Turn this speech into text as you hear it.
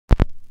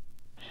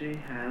She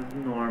has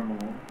normal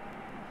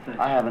sex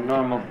I have a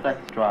normal drive.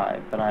 sex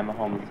drive, but I'm a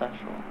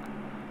homosexual.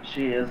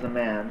 She is a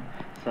man,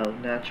 so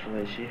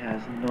naturally she has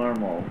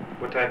normal.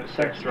 What type of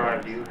sex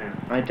drive do you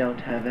have? I don't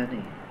have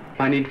any.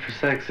 My need for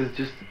sex is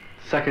just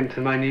second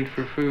to my need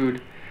for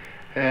food,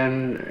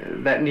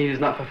 and that need is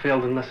not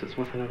fulfilled unless it's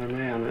with another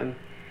man,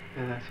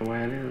 and that's the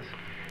way it is.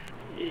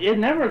 It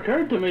never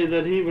occurred to me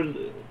that he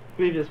would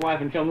leave his wife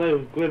and come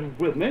live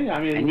with me. I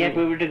mean, and yet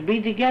we were to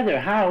be together.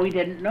 How? We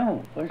didn't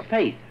know. It was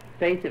faith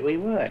that we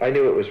would. I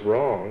knew it was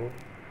wrong,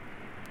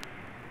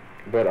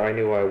 but I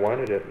knew I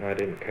wanted it, and I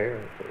didn't care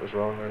if it was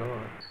wrong or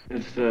not.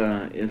 It's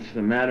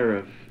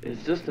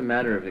just a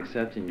matter of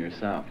accepting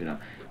yourself, you know.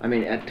 I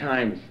mean, at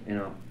times, you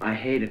know, I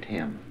hated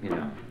him, you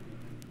know.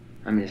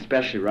 I mean,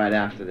 especially right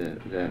after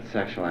the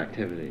sexual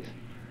activities.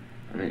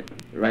 I mean,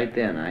 right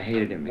then I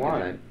hated him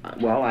because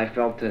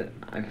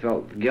I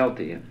felt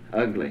guilty,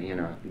 ugly, you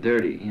know,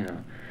 dirty, you know.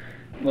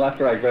 Well,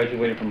 after I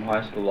graduated from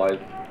high school,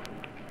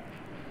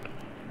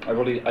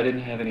 I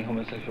didn't have any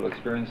homosexual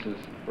experiences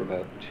for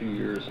about 2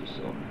 years or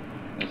so.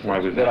 Why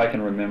was that? I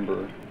can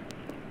remember.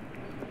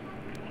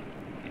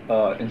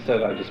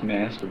 Instead, I just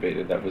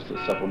masturbated. That was the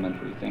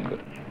supplementary thing. But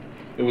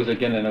it was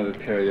again another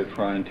period of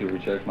trying to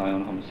reject my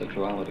own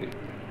homosexuality.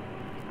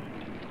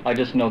 I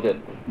just know that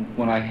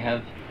when I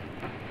have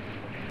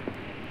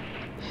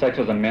sex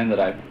with a man, that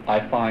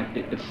I find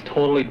it's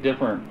totally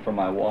different from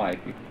my wife,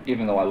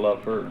 even though I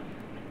love her.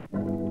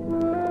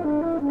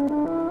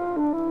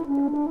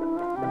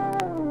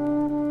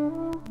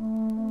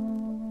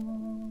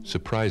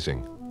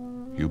 Surprising,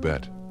 you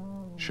bet.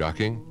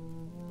 Shocking?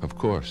 Of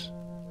course.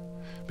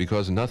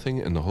 Because nothing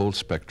in the whole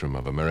spectrum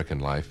of American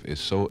life is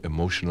so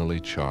emotionally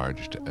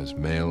charged as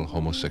male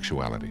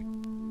homosexuality.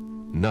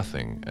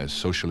 Nothing as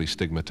socially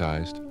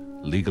stigmatized,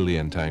 legally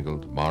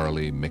entangled,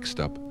 morally mixed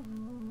up.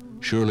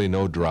 Surely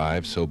no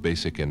drive so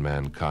basic in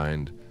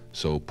mankind,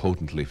 so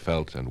potently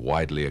felt and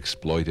widely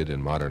exploited in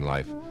modern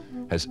life,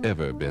 has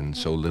ever been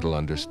so little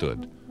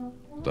understood,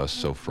 thus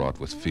so fraught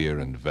with fear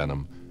and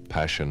venom,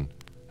 passion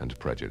and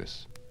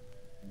prejudice.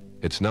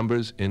 Its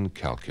numbers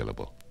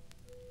incalculable,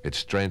 its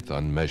strength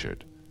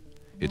unmeasured,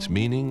 its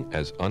meaning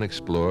as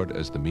unexplored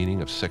as the meaning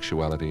of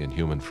sexuality and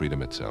human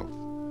freedom itself.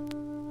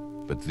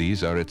 But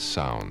these are its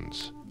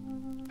sounds,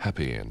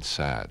 happy and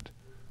sad,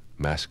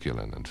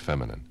 masculine and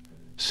feminine,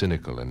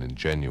 cynical and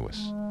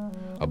ingenuous,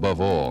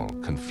 above all,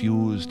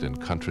 confused and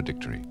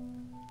contradictory.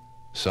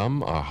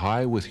 Some are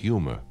high with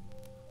humor,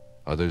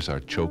 others are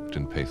choked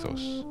in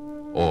pathos.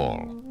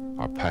 All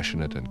are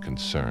passionate and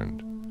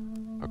concerned,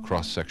 a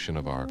cross-section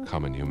of our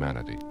common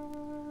humanity.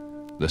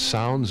 The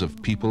sounds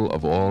of people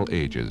of all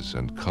ages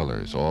and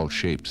colors, all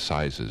shapes,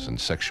 sizes, and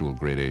sexual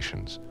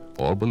gradations,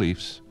 all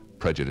beliefs,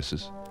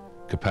 prejudices,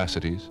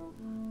 capacities,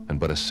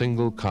 and but a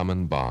single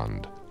common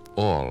bond.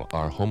 All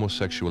are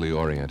homosexually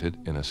oriented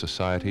in a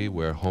society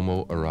where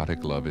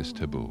homoerotic love is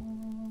taboo.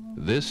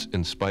 This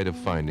in spite of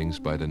findings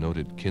by the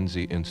noted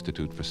Kinsey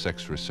Institute for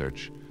Sex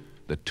Research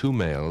that 2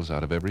 males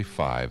out of every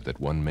 5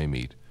 that one may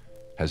meet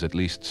has at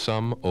least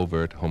some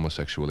overt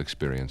homosexual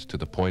experience to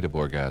the point of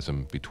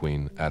orgasm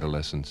between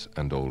adolescence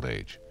and old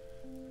age.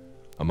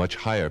 A much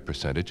higher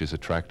percentage is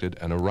attracted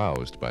and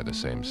aroused by the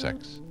same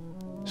sex.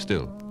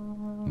 Still,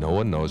 no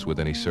one knows with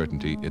any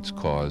certainty its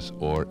cause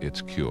or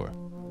its cure,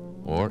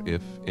 or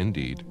if,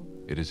 indeed,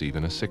 it is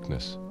even a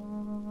sickness.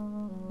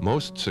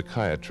 Most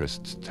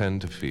psychiatrists tend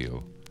to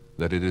feel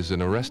that it is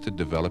an arrested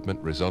development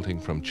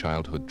resulting from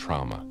childhood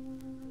trauma,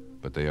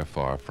 but they are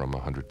far from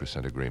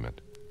 100%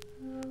 agreement.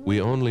 We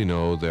only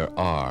know there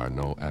are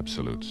no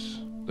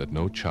absolutes, that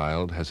no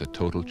child has a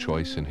total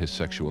choice in his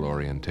sexual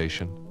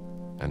orientation,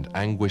 and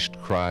anguished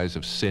cries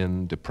of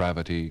sin,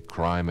 depravity,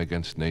 crime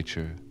against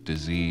nature,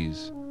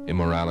 disease,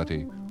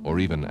 immorality, or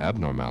even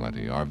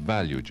abnormality are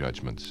value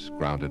judgments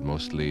grounded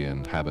mostly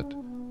in habit,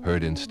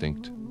 herd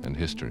instinct, and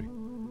history.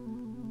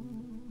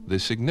 The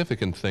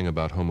significant thing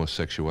about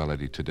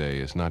homosexuality today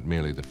is not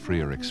merely the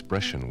freer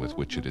expression with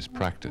which it is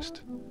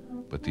practiced,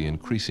 but the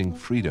increasing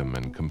freedom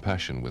and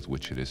compassion with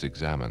which it is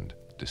examined,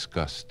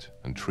 discussed,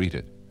 and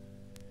treated.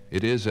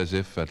 It is as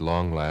if at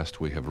long last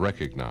we have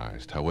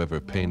recognized, however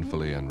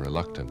painfully and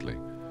reluctantly,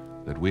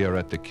 that we are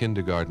at the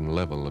kindergarten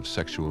level of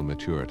sexual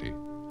maturity,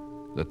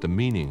 that the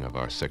meaning of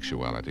our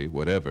sexuality,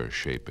 whatever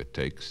shape it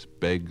takes,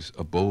 begs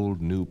a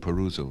bold new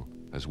perusal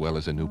as well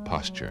as a new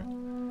posture,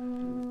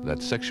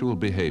 that sexual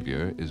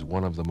behavior is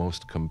one of the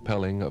most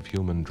compelling of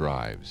human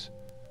drives,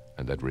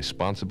 and that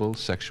responsible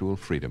sexual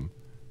freedom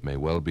may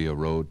well be a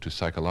road to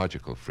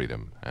psychological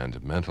freedom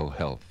and mental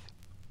health.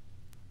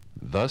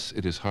 Thus,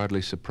 it is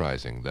hardly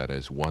surprising that,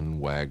 as one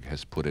wag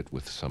has put it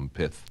with some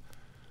pith,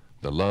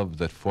 the love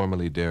that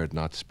formerly dared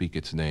not speak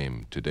its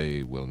name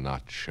today will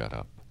not shut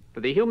up.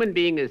 For the human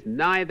being is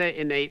neither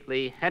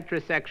innately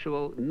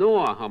heterosexual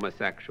nor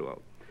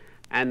homosexual,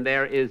 and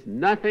there is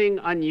nothing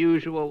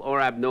unusual or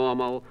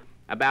abnormal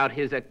about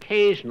his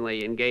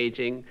occasionally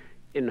engaging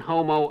in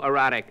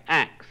homoerotic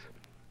acts.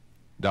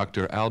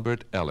 Dr.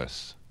 Albert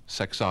Ellis,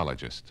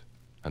 sexologist,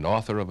 and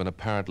author of an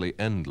apparently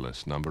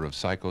endless number of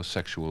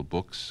psychosexual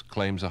books,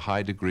 claims a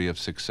high degree of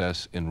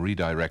success in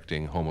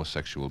redirecting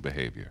homosexual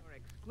behavior.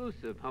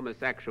 Exclusive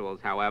homosexuals,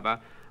 however,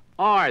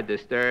 are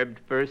disturbed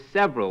for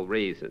several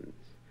reasons.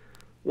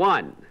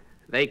 One,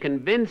 they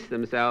convince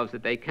themselves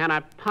that they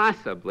cannot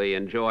possibly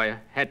enjoy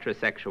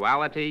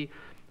heterosexuality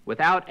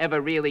without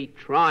ever really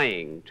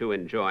trying to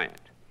enjoy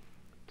it.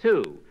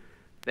 Two,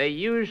 they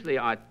usually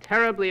are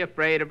terribly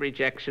afraid of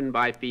rejection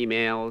by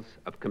females,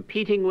 of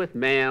competing with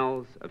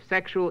males, of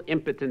sexual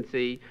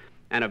impotency,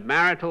 and of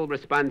marital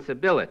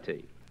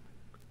responsibility.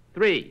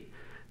 Three,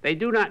 they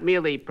do not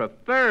merely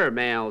prefer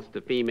males to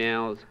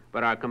females,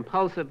 but are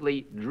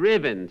compulsively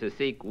driven to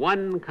seek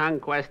one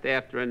conquest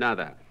after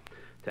another,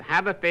 to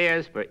have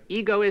affairs for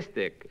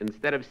egoistic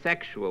instead of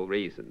sexual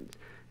reasons,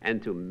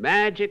 and to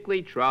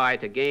magically try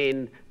to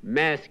gain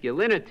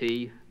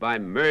masculinity by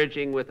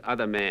merging with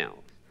other males.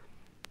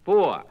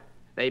 Four,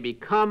 they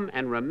become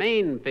and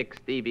remain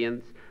fixed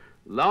deviants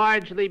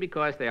largely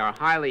because they are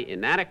highly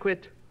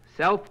inadequate,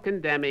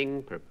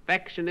 self-condemning,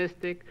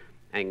 perfectionistic,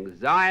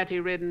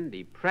 anxiety-ridden,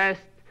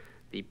 depressed,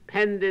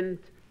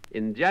 dependent,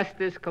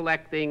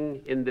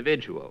 injustice-collecting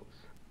individuals.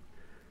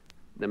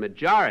 The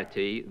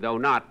majority, though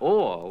not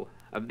all,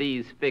 of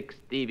these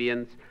fixed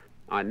deviants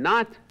are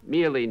not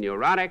merely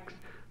neurotics,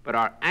 but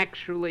are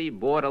actually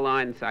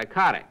borderline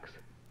psychotics.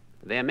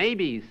 There may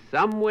be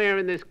somewhere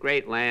in this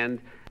great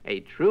land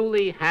a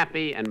truly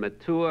happy and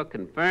mature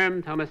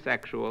confirmed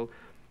homosexual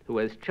who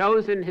has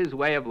chosen his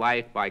way of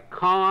life by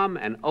calm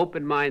and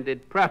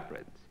open-minded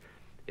preference.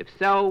 If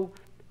so,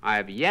 I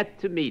have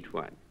yet to meet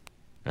one.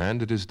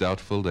 And it is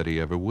doubtful that he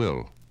ever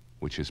will,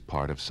 which is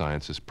part of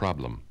science's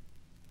problem.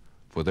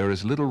 For there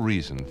is little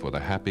reason for the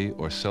happy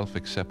or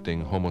self-accepting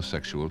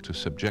homosexual to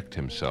subject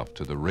himself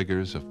to the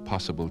rigors of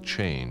possible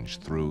change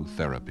through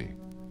therapy.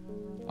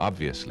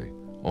 Obviously,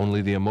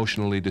 only the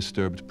emotionally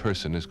disturbed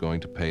person is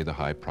going to pay the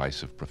high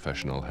price of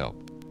professional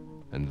help.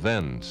 And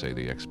then, say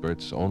the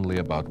experts, only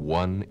about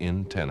 1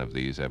 in 10 of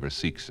these ever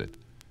seeks it.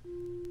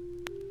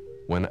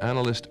 When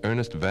analyst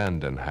Ernest van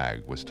den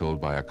Haag was told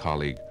by a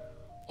colleague,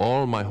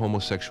 "All my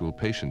homosexual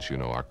patients, you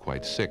know, are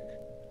quite sick,"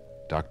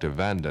 Dr.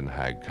 van den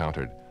Haag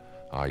countered,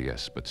 "Ah,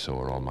 yes, but so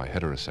are all my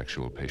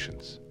heterosexual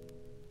patients."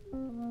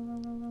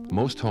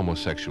 Most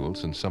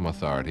homosexuals and some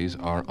authorities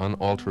are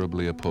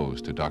unalterably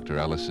opposed to Dr.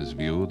 Ellis's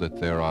view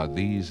that there are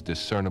these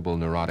discernible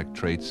neurotic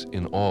traits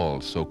in all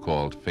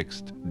so-called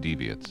fixed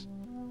deviates.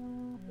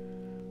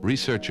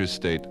 Researchers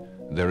state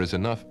there is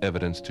enough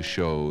evidence to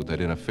show that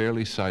in a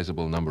fairly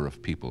sizable number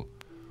of people,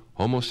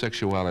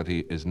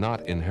 homosexuality is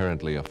not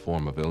inherently a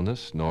form of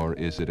illness, nor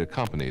is it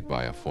accompanied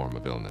by a form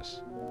of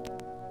illness.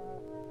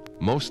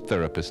 Most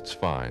therapists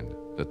find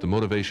that the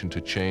motivation to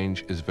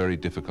change is very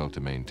difficult to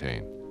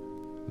maintain.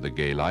 The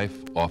gay life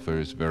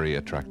offers very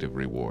attractive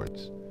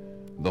rewards.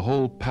 The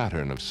whole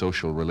pattern of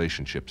social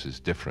relationships is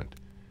different.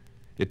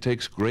 It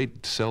takes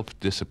great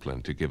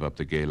self-discipline to give up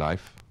the gay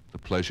life, the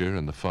pleasure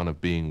and the fun of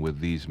being with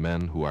these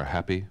men who are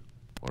happy,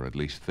 or at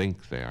least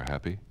think they are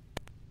happy.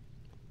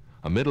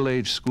 A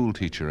middle-aged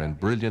schoolteacher and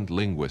brilliant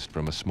linguist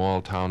from a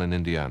small town in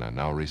Indiana,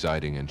 now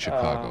residing in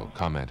Chicago,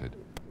 commented,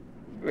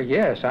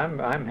 Yes,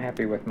 I'm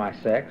happy with my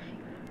sex.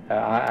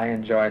 I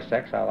enjoy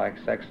sex. I like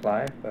sex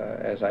life.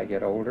 As I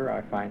get older,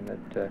 I find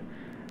that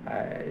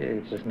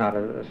it's just not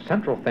a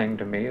central thing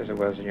to me as it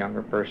was a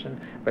younger person.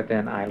 But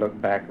then I look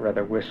back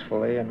rather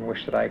wistfully and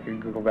wish that I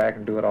could go back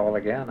and do it all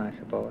again, I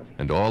suppose.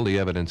 And all the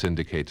evidence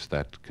indicates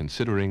that,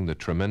 considering the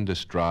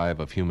tremendous drive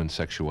of human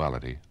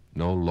sexuality,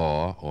 no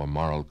law or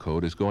moral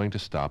code is going to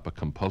stop a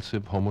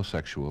compulsive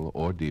homosexual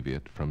or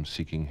deviant from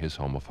seeking his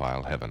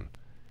homophile heaven.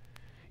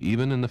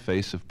 Even in the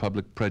face of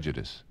public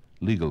prejudice,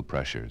 legal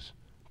pressures,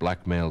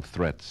 blackmailed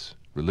threats,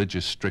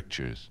 religious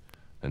strictures,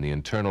 and the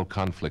internal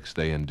conflicts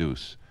they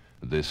induce,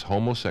 this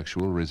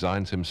homosexual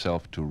resigns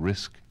himself to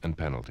risk and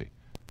penalty.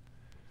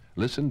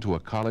 Listen to a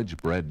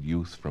college-bred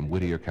youth from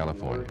Whittier,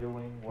 California,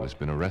 who has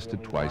been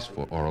arrested twice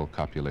for oral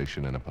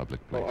copulation in a public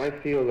place. Well, I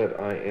feel that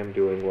I am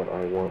doing what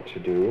I want to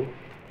do.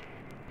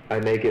 I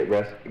may get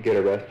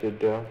arrested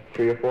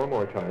 3 or 4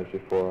 more times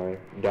before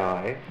I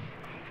die.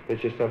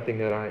 It's just something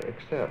that I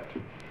accept.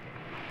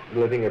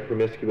 Living a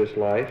promiscuous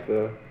life,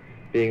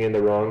 being in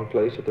the wrong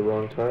place at the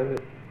wrong time,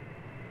 it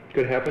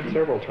could happen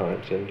several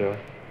times. And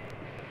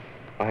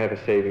I have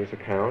a savings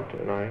account,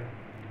 and I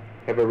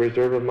have a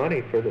reserve of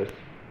money for this.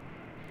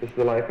 This is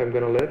the life I'm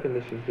going to live, and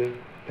this is the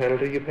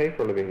penalty you pay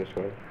for living this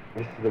way.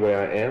 This is the way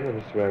I am, and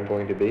this is the way I'm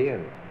going to be,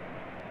 and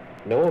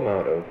no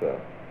amount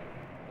of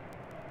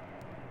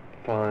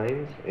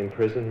fines,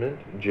 imprisonment,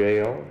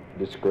 jail,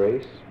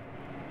 disgrace,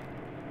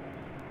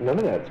 none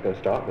of that's going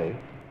to stop me.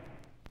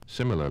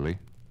 Similarly,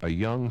 a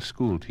young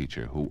school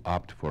teacher who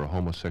opted for a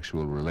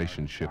homosexual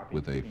relationship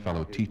with a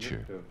fellow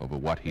teacher over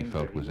what he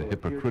felt was a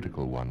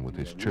hypocritical one with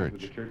his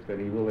church. The church that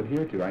he will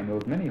adhere to. I know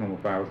of many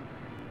homophiles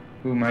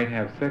who might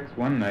have sex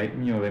one night,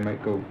 and they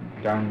might go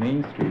down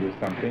Main Street or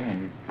something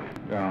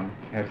and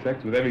have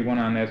sex with everyone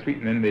on that street,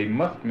 and then they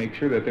must make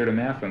sure that they're to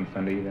Mass on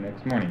Sunday the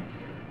next morning.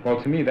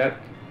 Well, to me,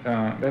 that's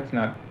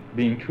not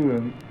being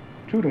true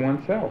to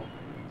oneself.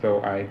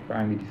 So I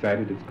finally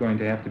decided it's going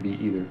to have to be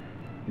either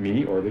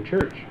me or the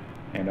church.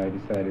 And I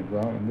decided,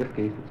 well, in this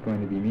case, it's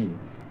going to be me.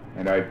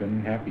 And I've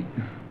been happy.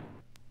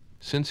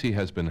 Since he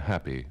has been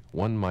happy,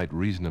 one might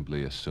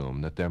reasonably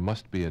assume that there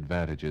must be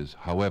advantages,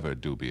 however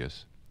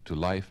dubious, to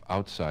life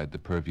outside the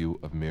purview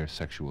of mere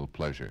sexual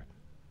pleasure.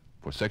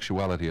 For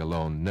sexuality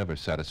alone never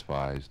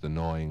satisfies the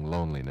gnawing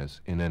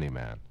loneliness in any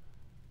man.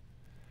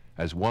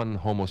 As one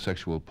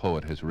homosexual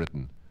poet has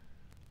written,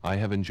 "I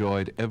have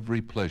enjoyed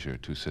every pleasure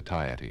to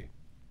satiety.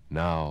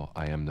 Now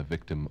I am the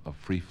victim of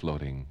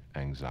free-floating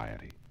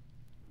anxiety."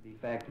 The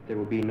fact that there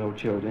will be no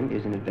children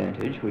is an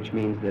advantage, which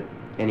means that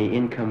any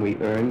income we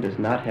earn does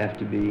not have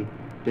to be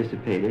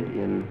dissipated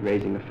in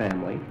raising a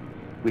family.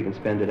 We can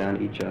spend it on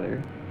each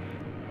other.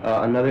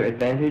 Another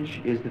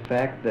advantage is the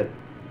fact that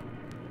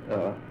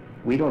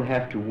we don't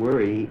have to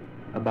worry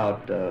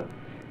about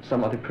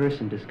some other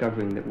person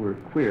discovering that we're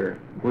queer.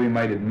 We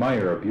might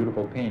admire a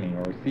beautiful painting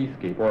or a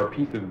seascape or a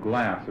piece of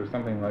glass or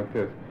something like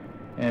this.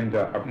 And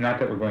not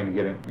that we're going to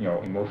get,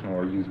 emotional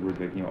or use words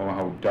like, oh,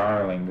 how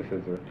darling this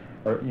is,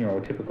 or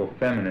a typical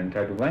feminine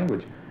type of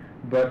language.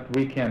 But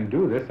we can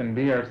do this and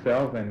be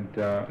ourselves and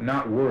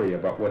not worry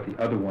about what the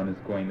other one is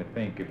going to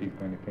think, if he's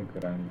going to think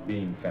that I'm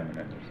being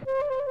feminine or something.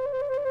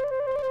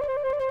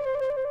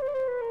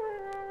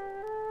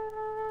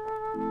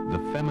 The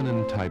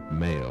feminine type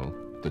male,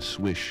 the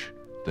swish,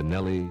 the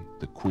Nelly,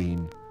 the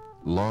queen,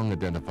 long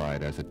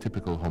identified as a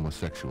typical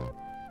homosexual,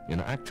 in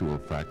actual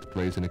fact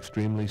plays an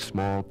extremely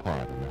small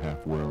part in the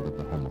half-world of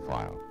the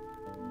homophile.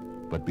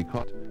 But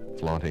because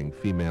flaunting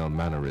female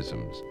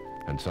mannerisms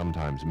and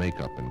sometimes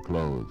makeup and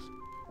clothes,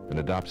 and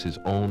adopts his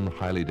own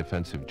highly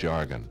defensive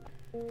jargon,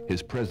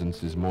 his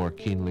presence is more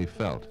keenly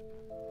felt.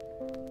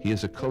 He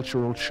is a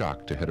cultural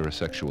shock to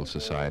heterosexual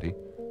society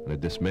and a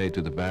dismay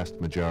to the vast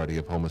majority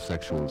of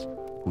homosexuals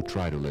who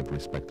try to live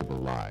respectable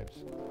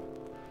lives.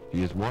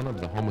 He is one of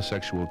the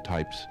homosexual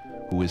types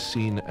who is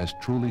seen as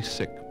truly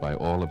sick by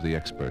all of the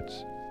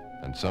experts,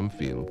 and some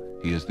feel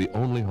he is the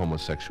only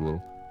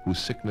homosexual whose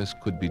sickness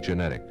could be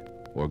genetic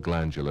or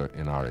glandular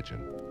in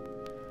origin.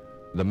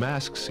 The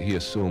masks he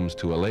assumes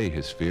to allay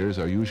his fears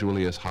are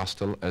usually as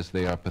hostile as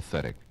they are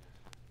pathetic.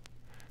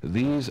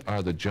 These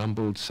are the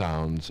jumbled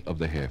sounds of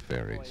the hair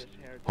fairies,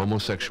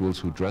 homosexuals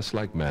who dress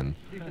like men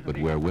but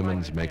wear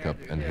women's makeup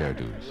and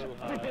hairdos.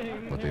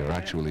 What they are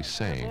actually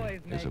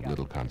saying is of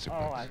little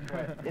consequence.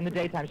 In the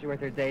daytime, she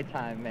wears her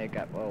daytime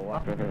makeup. Oh,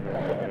 wow.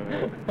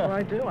 Well,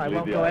 I do. I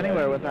won't go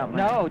anywhere without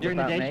my No, during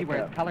the day she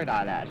wears colored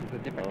eyelashes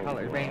with different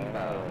colors,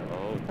 rainbow.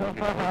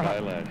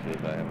 Eyelashes,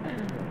 I have.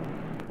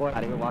 Boy, how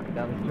do we walking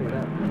down the street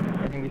then?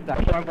 I think we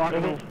start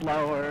walking a little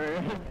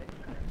slower.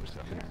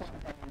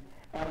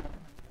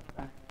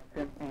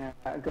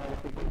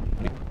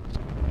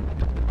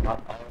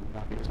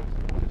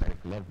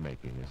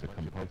 Lovemaking is a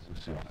compulsive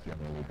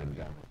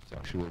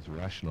sexual's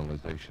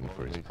rationalization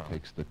for it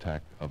takes the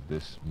tack of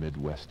this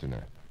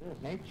Midwesterner.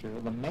 Nature,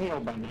 the male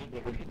by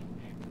nature,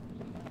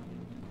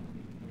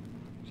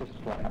 just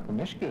like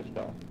promiscuous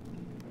though.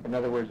 In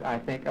other words, I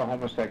think a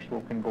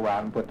homosexual can go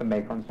out and put the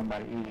make on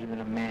somebody easier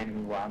than a man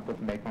can go out and put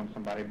the make on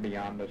somebody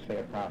beyond, let's say,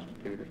 a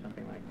prostitute or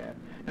something like that.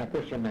 Now, of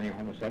course, there are many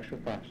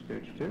homosexual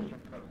prostitutes too.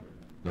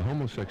 The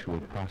homosexual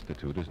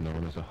prostitute is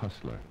known as a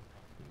hustler.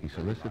 He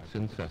solicits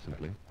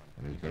incessantly,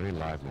 and his very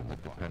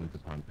livelihood depends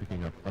upon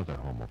picking up other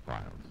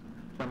homophiles.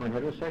 Some are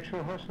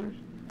heterosexual hustlers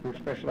who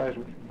specialize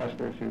with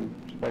hustlers who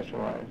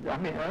specialize. I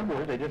mean, in other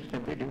words, they just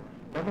simply do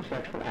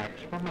homosexual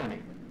acts for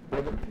money.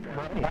 Do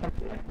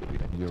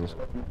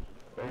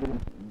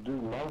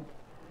love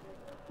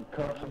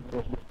cussing,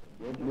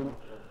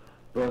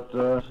 but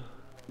all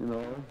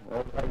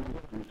I do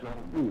is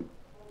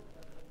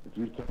if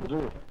you can't do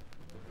it,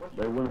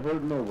 they wouldn't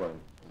hurt nobody.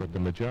 But the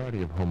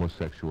majority of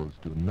homosexuals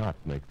do not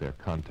make their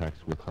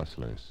contacts with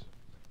hustlers.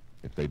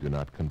 If they do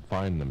not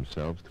confine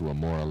themselves to a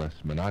more or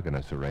less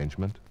monogamous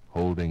arrangement,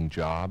 holding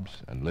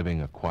jobs and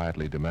living a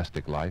quietly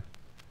domestic life,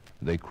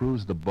 they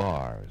cruise the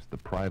bars, the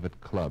private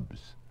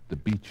clubs, the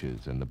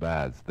beaches and the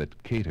baths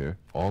that cater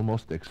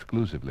almost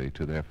exclusively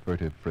to their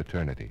furtive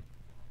fraternity.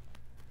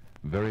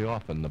 Very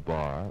often the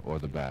bar or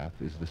the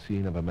bath is the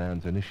scene of a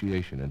man's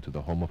initiation into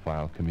the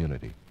homophile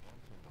community.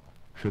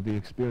 Should the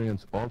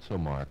experience also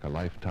mark a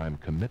lifetime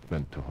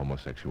commitment to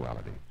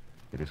homosexuality,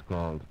 it is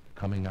called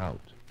coming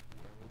out.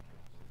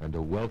 And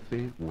a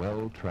wealthy,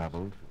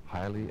 well-traveled,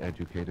 highly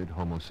educated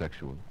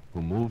homosexual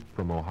who moved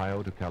from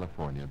Ohio to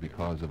California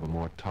because of a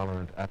more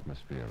tolerant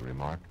atmosphere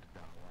remarked,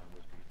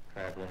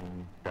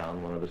 traveling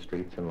down one of the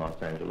streets in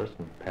Los Angeles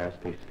and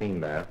passed a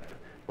steam bath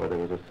where there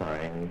was a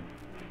sign,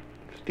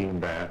 steam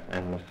bath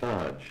and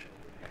massage.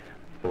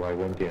 So I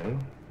went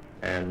in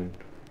and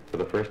for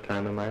the first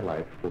time in my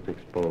life was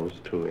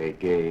exposed to a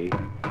gay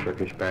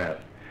Turkish bath.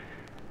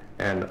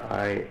 And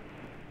I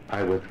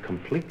was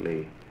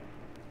completely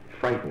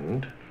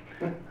frightened.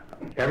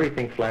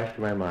 Everything flashed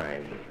to my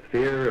mind.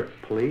 Fear of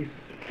police,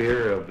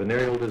 fear of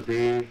venereal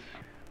disease,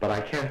 but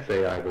I can't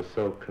say I was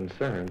so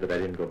concerned that I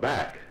didn't go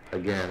back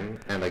again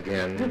and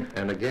again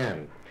and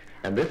again.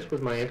 And this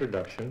was my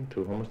introduction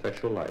to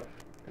homosexual life.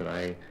 and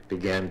I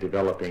began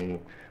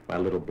developing my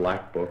little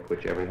black book,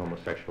 which every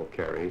homosexual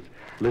carries,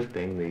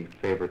 listing the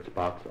favorite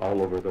spots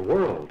all over the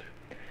world.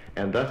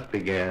 And thus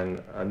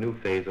began a new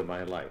phase of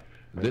my life.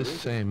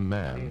 This same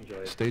man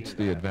states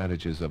the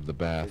advantages of the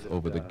bath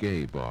over the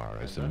gay bar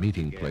as a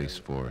meeting place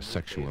for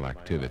sexual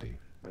activity.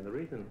 And the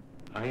reason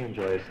I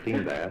enjoy a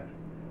steam bath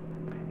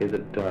is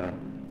that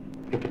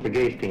if it's a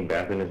gay steam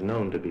bath and is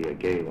known to be a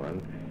gay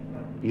one,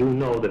 you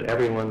know that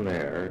everyone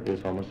there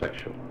is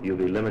homosexual.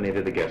 You've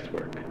eliminated the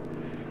guesswork.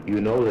 You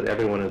know that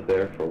everyone is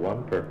there for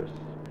one purpose.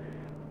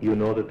 You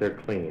know that they're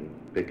clean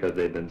because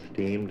they've been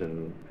steamed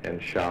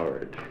and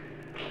showered.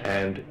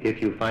 And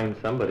if you find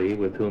somebody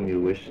with whom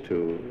you wish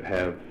to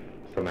have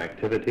some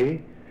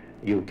activity,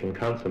 you can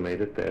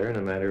consummate it there in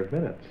a matter of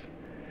minutes.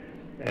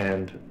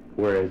 And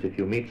whereas if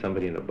you meet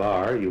somebody in a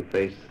bar, you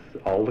face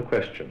all the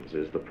questions.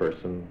 Is the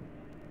person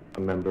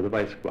a member of the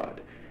Vice Squad?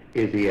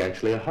 Is he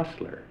actually a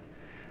hustler?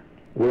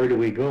 Where do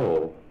we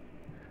go?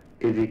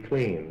 Is he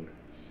clean?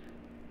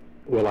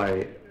 Will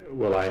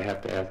I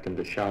have to ask him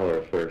to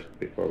shower first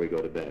before we go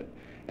to bed?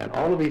 And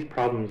all of these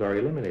problems are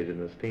eliminated in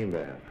the steam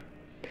bath.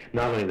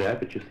 Not only that,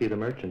 but you see the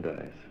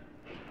merchandise.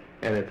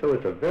 And so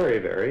it's a very,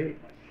 very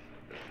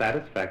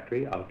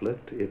satisfactory outlet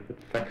if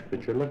it's sex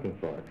that you're looking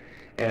for.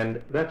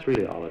 And that's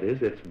really all it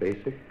is. It's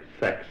basic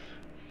sex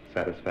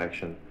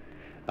satisfaction.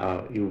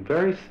 You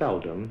very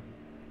seldom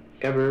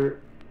ever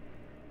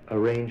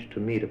arrange to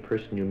meet a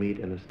person you meet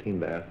in a steam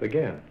bath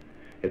again.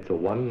 It's a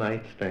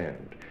one-night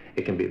stand.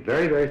 It can be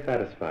very, very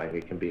satisfying.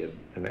 It can be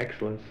an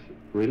excellent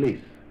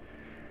release.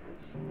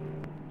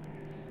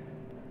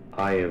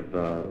 I have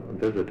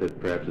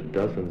visited perhaps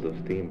dozens of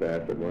steam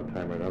baths at one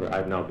time or another.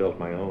 I've now built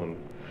my own.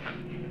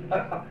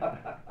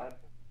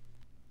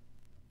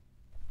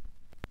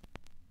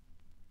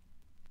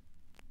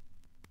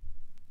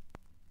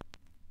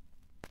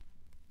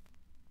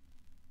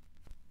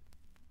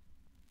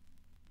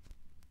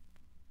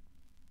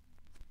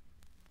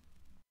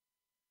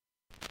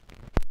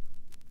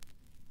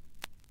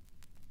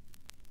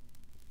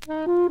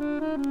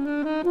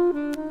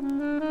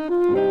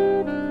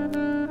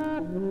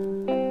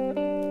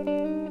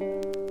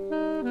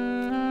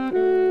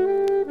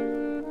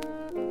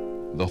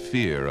 The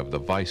fear of the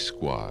Vice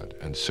Squad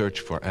and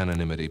search for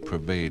anonymity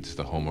pervades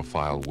the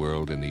homophile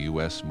world in the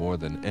U.S. more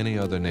than any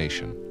other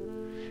nation.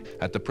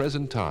 At the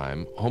present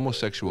time,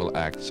 homosexual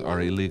acts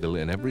are illegal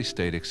in every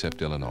state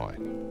except Illinois,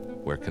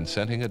 where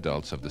consenting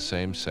adults of the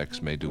same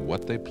sex may do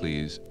what they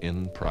please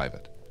in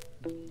private.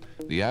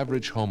 The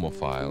average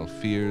homophile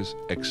fears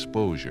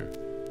exposure.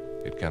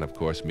 It can, of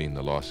course, mean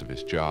the loss of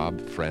his job,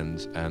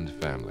 friends, and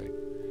family.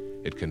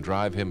 It can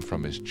drive him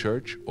from his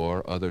church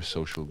or other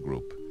social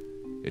group.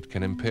 It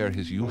can impair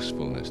his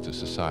usefulness to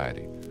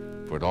society,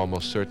 for it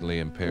almost certainly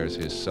impairs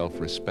his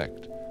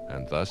self-respect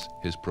and thus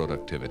his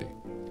productivity.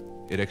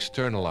 It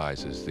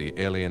externalizes the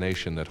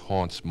alienation that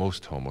haunts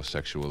most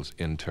homosexuals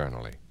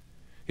internally.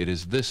 It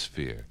is this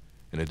fear,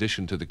 in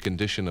addition to the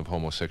condition of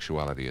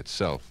homosexuality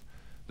itself,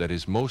 that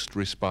is most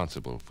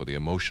responsible for the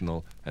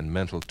emotional and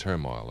mental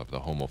turmoil of the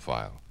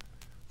homophile,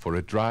 for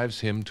it drives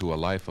him to a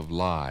life of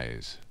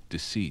lies,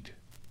 deceit,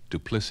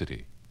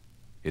 duplicity.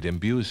 It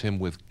imbues him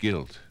with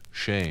guilt,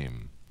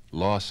 shame,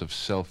 loss of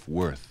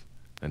self-worth,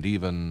 and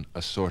even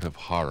a sort of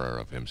horror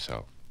of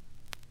himself.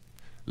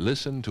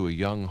 Listen to a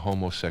young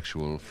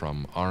homosexual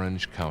from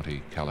Orange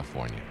County,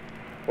 California.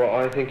 Well,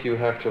 I think you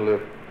have to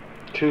live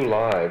two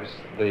lives.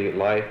 The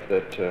life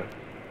that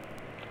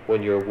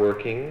when you're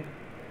working,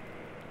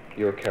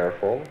 you're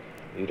careful.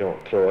 You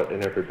don't throw it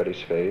in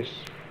everybody's face.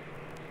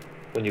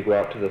 When you go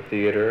out to the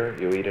theater,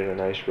 you eat in a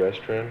nice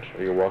restaurant,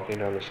 or you're walking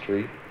down the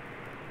street,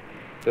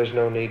 there's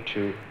no need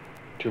to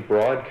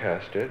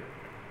broadcast it,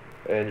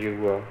 and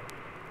you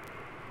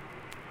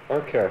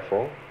are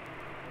careful.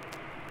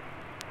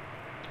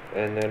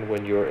 And then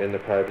when you're in the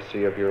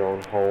privacy of your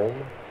own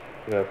home,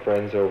 you have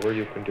friends over,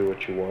 you can do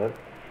what you want,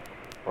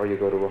 or you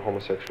go to a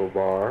homosexual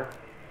bar,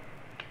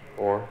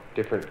 or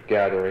different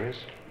gatherings,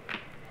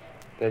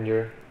 then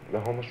you're the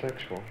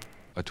homosexual.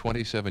 A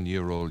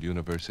 27-year-old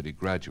university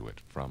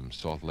graduate from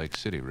Salt Lake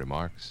City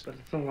remarks, "But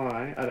it's a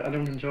lie. I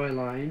don't enjoy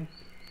lying.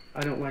 I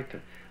don't like to.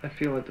 I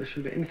feel that there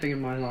shouldn't be anything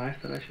in my life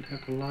that I should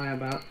have to lie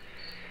about.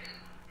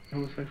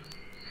 Homosexual.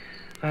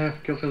 I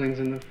have guilt feelings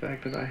in the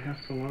fact that I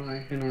have to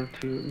lie in order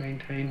to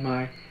maintain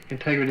my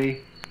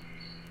integrity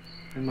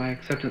and my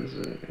acceptance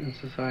in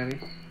society.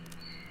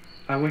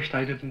 I wished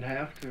I didn't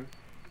have to."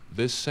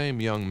 This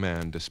same young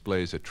man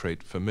displays a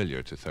trait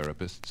familiar to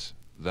therapists,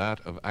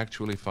 that of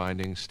actually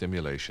finding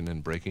stimulation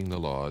in breaking the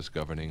laws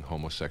governing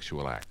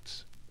homosexual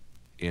acts.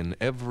 In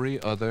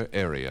every other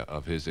area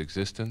of his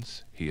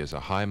existence, he is a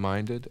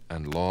high-minded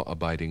and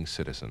law-abiding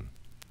citizen.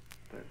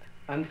 But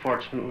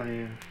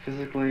unfortunately,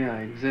 physically,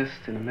 I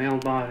exist in a male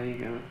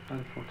body.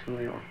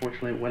 Unfortunately, or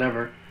fortunately,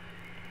 whatever,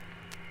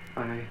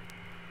 I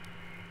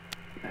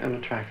am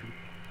attracted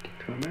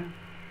to a man.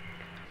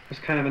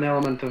 There's kind of an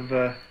element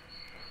of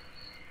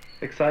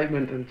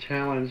excitement and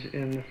challenge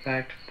in the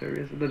fact that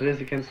it is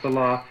against the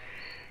law,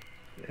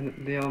 and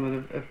the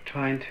element of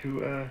trying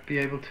to be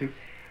able to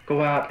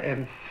go out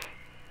and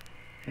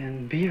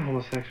and be a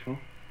homosexual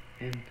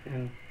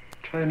and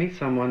try to meet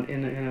someone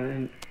in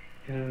an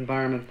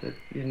environment that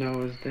you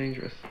know is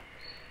dangerous.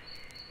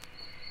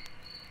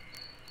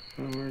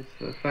 In other words,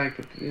 the fact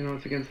that, you know,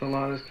 it's against the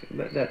law,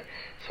 that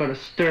sort of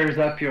stirs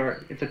up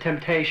it's a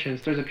temptation,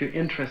 stirs up your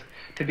interest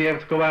to be able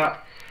to go out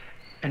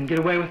and get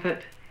away with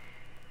it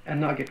and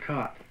not get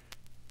caught.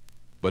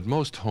 But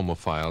most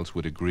homophiles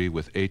would agree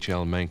with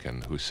H.L.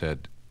 Mencken, who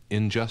said,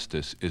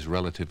 "Injustice is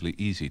relatively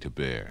easy to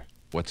bear.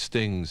 What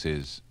stings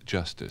is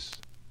justice."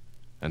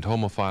 And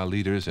homophile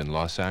leaders in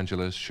Los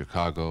Angeles,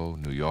 Chicago,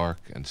 New York,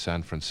 and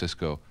San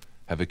Francisco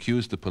have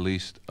accused the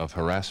police of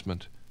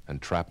harassment,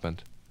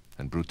 entrapment,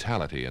 and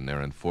brutality in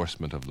their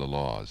enforcement of the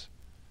laws.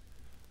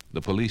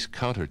 The police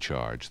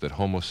countercharge that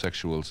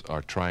homosexuals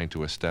are trying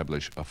to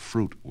establish a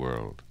fruit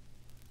world.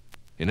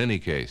 In any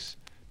case,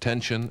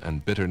 tension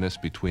and bitterness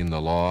between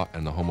the law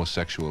and the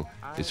homosexual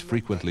is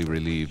frequently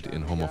relieved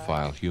in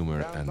homophile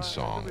humor and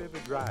song.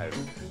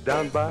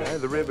 Down by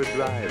the river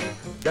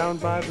drive, down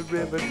by the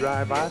river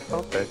drive, I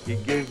thought that he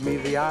gave me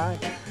the eye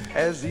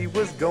as he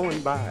was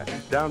going by,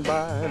 down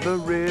by the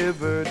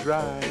river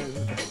drive.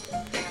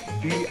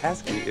 He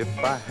asked me if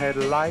I had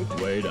a light.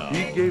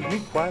 He gave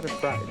me quite a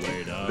fright.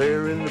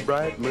 There in the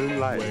bright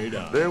moonlight,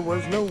 there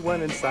was no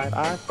one in sight.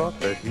 I thought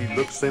that he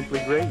looked simply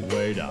great.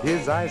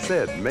 His eyes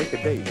said, make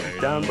a date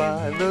down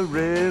by the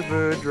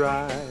river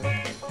drive.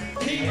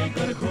 He ain't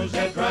gonna cruise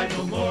that drive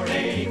no more.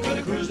 Ain't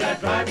gonna cruise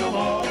that drive no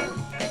more.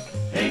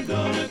 Ain't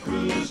gonna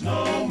cruise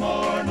no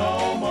more,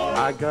 no more.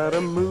 I gotta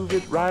move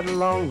it right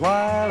along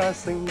while I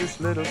sing this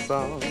little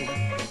song.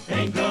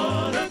 Ain't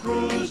gonna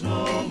cruise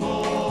no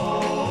more.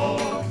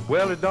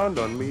 Well, it dawned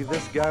on me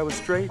this guy was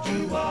straight,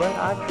 but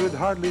I could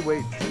hardly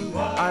wait.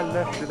 I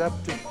left it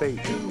up to fate.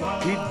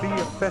 He'd be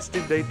a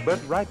festive date, but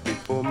right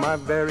before my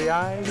very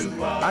eyes,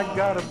 I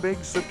got a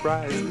big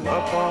surprise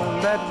up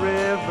on that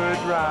river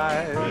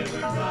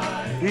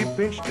drive. He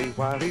pinched me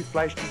while he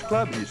flashed his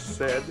club. He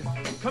said,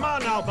 "Come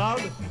on now, bub.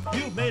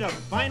 You've made a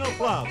final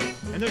club,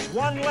 and there's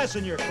one less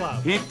in your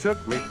club." He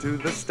took me to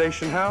the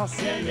station house.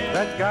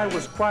 That guy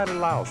was quite a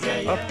louse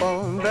up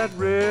on that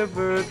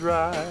river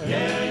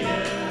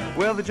drive.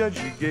 Well, the judge,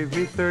 he gave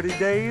me 30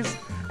 days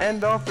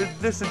and offered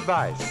this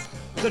advice.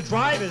 The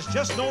drive is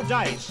just no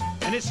dice,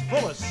 and it's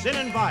full of sin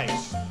and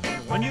vice.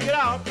 When you get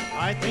out,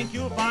 I think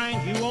you'll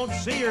find you won't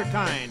see your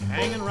kind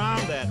hanging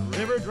around that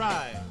river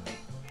drive.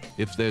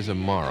 If there's a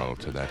moral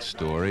to that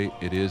story,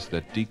 it is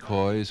that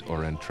decoys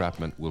or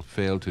entrapment will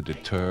fail to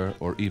deter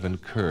or even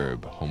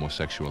curb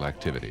homosexual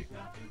activity.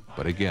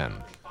 But again,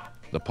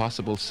 the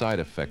possible side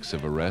effects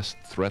of arrest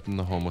threaten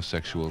the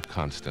homosexual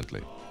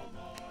constantly.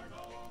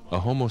 A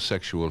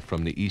homosexual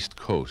from the East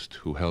Coast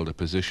who held a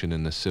position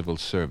in the civil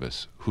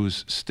service,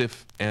 whose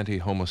stiff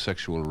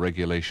anti-homosexual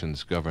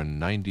regulations govern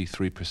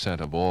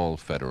 93% of all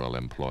federal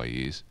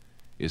employees,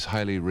 is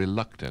highly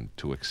reluctant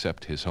to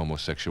accept his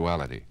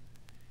homosexuality.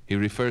 He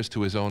refers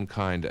to his own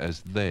kind as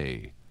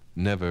they,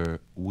 never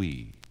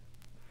we.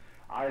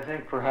 I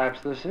think perhaps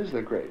this is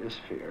the greatest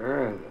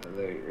fear.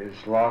 There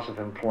is loss of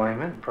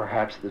employment,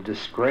 perhaps the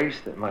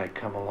disgrace that might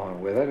come along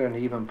with it, and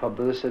even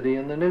publicity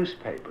in the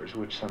newspapers,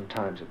 which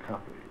sometimes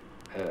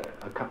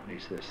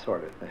accompanies this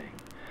sort of thing.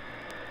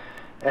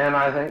 And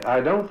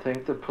I don't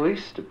think the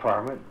police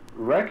department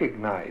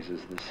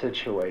recognizes the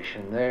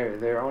situation.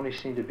 They only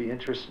seem to be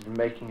interested in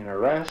making an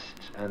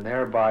arrest and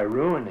thereby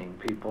ruining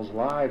people's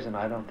lives, and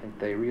I don't think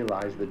they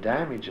realize the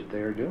damage that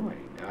they're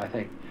doing. I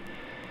think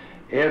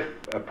if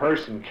a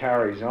person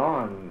carries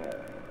on,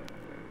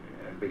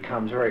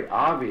 becomes very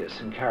obvious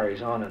and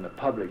carries on in a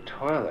public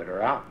toilet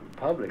or out in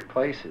public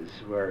places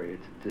where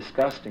it's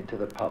disgusting to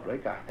the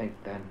public, I think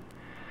then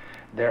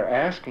they're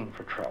asking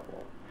for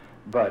trouble.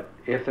 But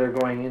if they're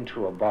going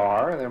into a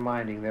bar, they're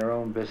minding their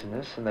own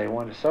business and they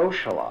want to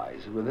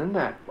socialize within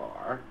that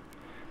bar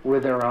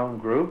with their own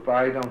group,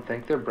 I don't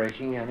think they're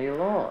breaking any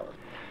laws.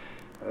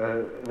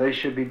 They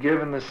should be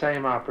given the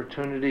same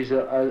opportunities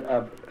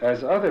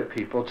as other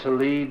people to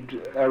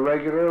lead a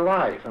regular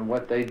life, and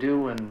what they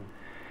do in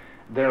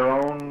their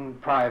own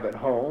private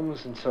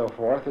homes and so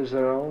forth is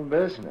their own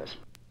business.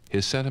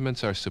 His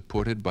sentiments are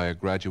supported by a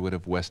graduate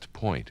of West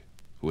Point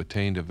who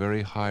attained a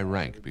very high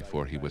rank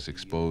before he was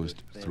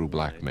exposed through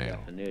blackmail.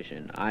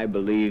 I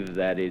believe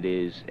that it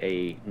is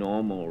a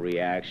normal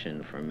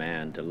reaction for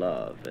man to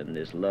love, and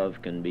this love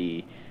can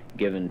be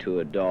given to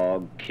a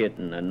dog,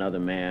 kitten, another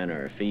man,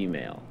 or a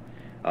female.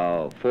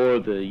 For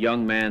the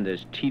young man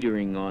that's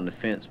teetering on the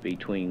fence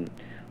between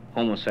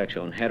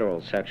homosexual and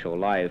heterosexual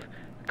life,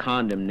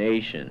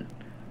 condemnation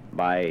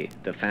by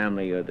the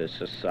family or the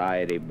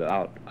society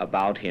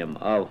about him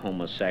of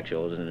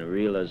homosexuals, and the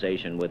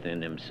realization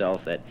within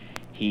himself that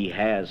he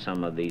has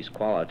some of these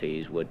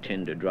qualities would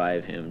tend to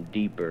drive him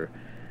deeper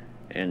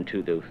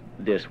into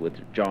this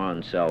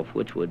withdrawn self,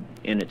 which would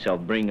in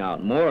itself bring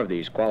out more of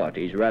these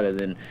qualities rather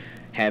than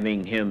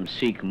having him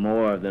seek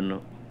more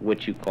than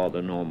what you call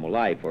the normal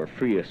life or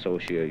free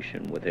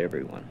association with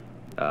everyone.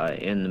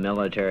 In the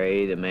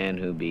military, the man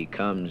who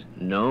becomes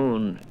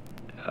known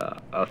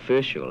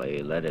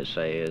officially, let us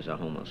say, as a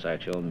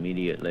homosexual,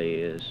 immediately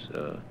is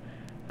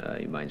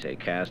you might say,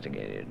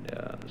 castigated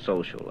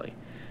socially.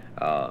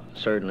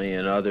 Certainly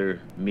in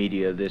other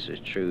media this is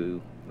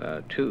true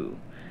too.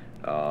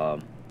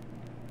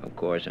 Of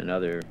course, in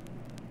other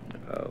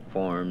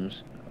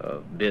forms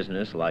of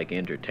business like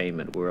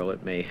entertainment world,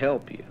 it may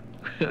help you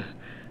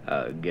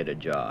get a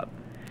job.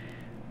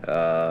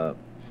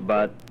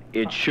 But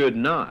it should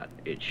not.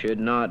 It should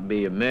not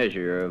be a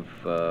measure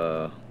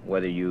of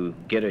whether you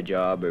get a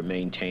job or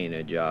maintain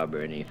a job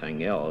or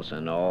anything else.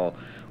 And all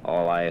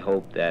I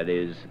hope that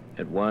is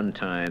at one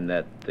time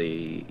that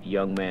the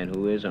young man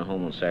who is a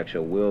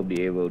homosexual will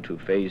be able to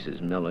face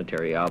his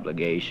military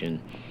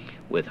obligation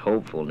with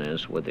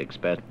hopefulness, with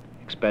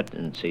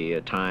expectancy,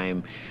 a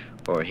time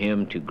for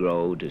him to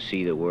grow, to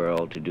see the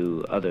world, to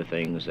do other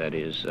things that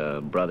his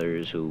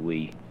brothers who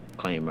we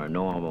claim are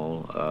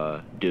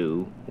normal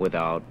do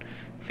without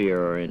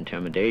fear or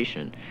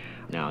intimidation.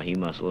 Now he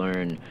must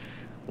learn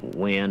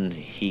when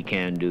he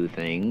can do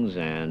things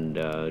and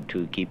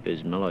to keep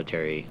his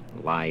military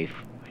life,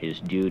 his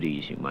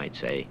duties you might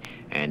say,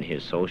 and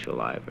his social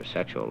life or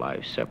sexual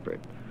life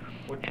separate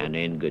and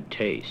in good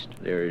taste.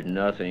 There is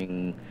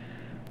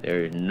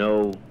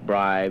no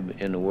bribe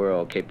in the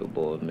world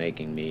capable of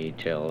making me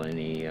tell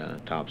any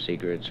top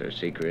secrets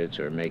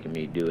or making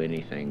me do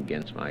anything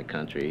against my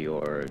country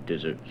or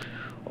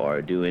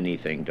do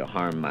anything to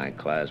harm my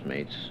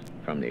classmates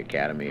from the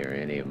academy or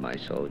any of my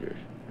soldiers.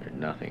 There's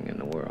nothing in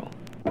the world.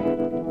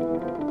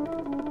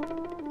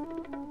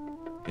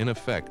 In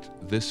effect,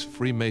 this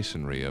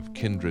Freemasonry of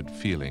kindred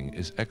feeling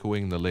is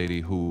echoing the lady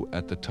who,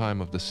 at the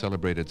time of the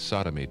celebrated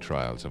sodomy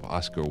trials of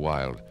Oscar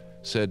Wilde,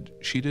 said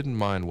she didn't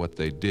mind what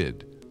they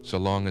did, so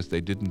long as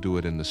they didn't do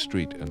it in the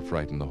street and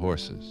frighten the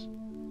horses.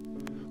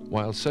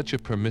 While such a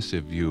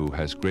permissive view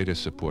has greater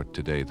support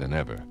today than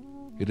ever,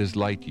 it is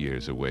light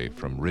years away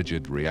from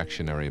rigid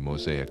reactionary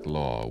Mosaic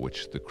law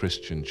which the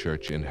Christian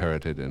Church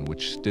inherited and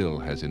which still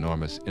has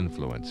enormous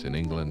influence in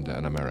England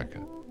and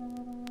America.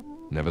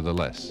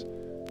 Nevertheless,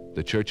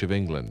 the Church of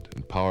England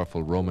and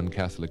powerful Roman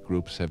Catholic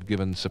groups have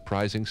given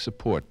surprising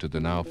support to the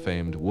now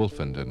famed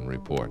Wolfenden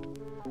Report,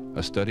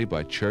 a study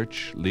by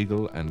church,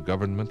 legal, and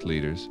government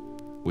leaders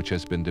which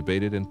has been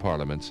debated in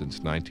Parliament since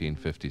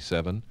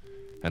 1957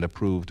 and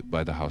approved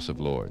by the House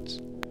of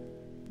Lords.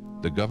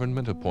 The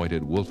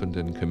government-appointed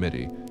Wolfenden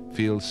Committee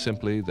feels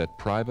simply that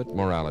private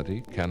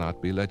morality cannot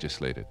be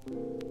legislated,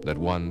 that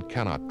one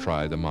cannot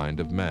try the mind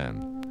of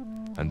man,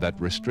 and that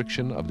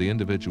restriction of the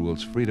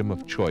individual's freedom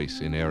of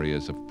choice in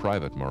areas of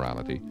private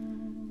morality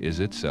is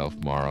itself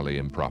morally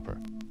improper.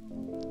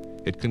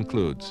 It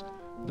concludes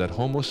that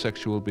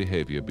homosexual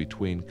behavior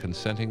between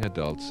consenting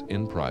adults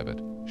in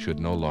private should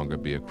no longer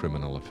be a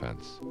criminal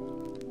offense.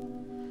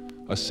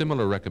 A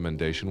similar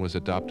recommendation was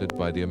adopted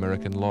by the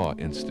American Law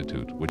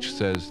Institute, which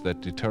says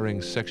that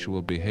deterring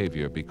sexual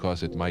behavior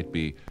because it might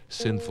be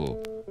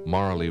sinful,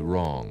 morally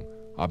wrong,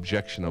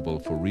 objectionable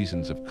for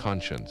reasons of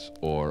conscience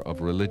or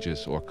of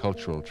religious or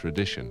cultural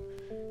tradition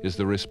is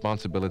the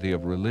responsibility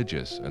of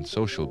religious and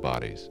social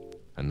bodies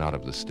and not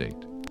of the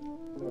state.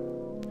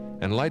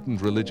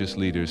 Enlightened religious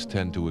leaders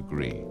tend to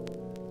agree,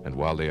 and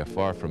while they are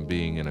far from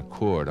being in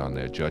accord on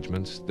their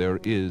judgments, there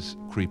is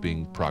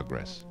creeping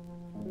progress.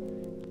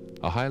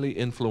 A highly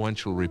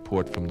influential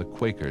report from the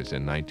Quakers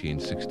in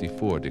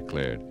 1964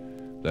 declared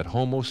that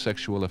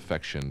homosexual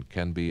affection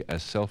can be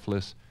as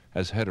selfless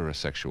as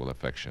heterosexual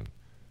affection,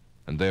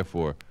 and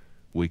therefore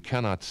we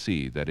cannot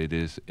see that it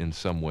is in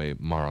some way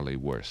morally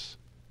worse.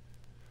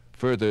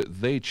 Further,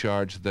 they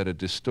charge that a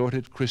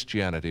distorted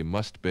Christianity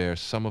must bear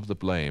some of the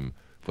blame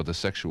for the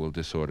sexual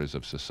disorders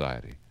of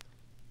society.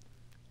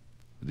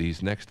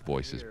 These next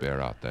voices bear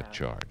out that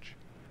charge.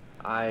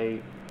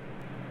 I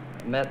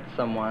met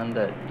someone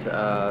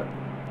a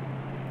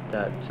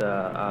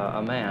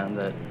man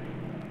that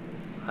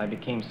I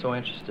became so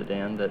interested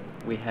in that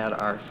we had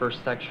our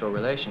first sexual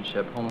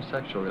relationship,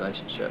 homosexual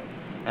relationship,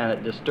 and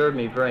it disturbed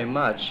me very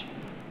much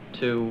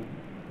to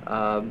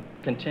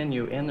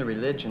continue in the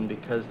religion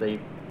because they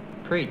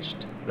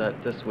preached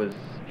that this was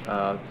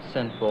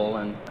sinful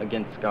and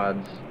against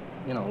God's,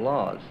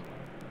 laws.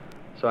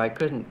 So I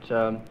couldn't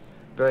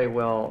very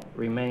well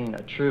remain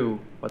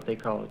what they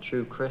call a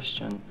true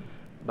Christian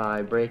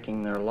by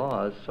breaking their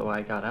laws, so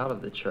I got out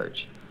of the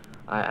church.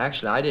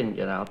 I didn't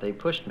get out, they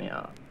pushed me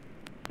out.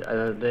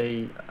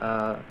 They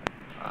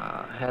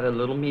had a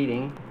little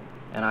meeting,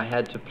 and I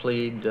had to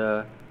plead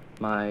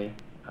my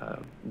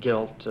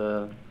guilt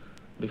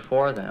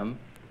before them,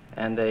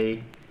 and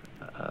they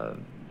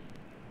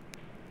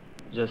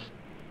just,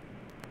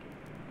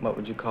 what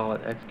would you call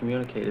it,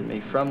 excommunicated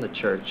me from the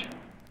church.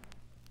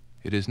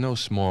 It is no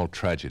small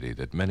tragedy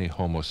that many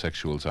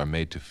homosexuals are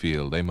made to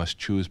feel they must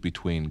choose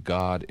between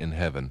God in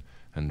heaven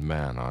and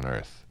man on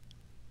earth.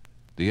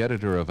 The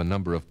editor of a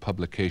number of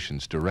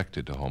publications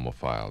directed to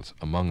homophiles,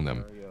 among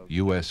them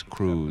U.S.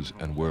 Cruise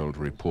and World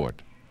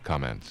Report,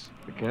 comments,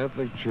 "The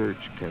Catholic Church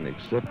can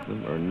accept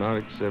them or not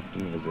accept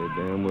them as they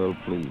damn well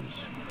please.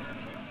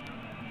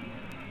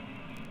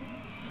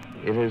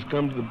 It has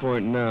come to the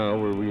point now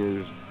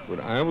where what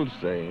I will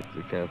say to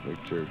the Catholic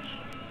Church,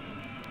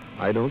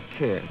 I don't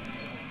care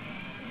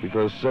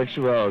because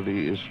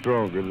sexuality is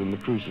stronger than the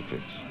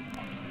crucifix.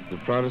 The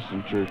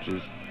Protestant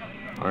churches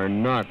are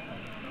not,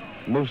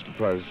 most of the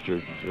Protestant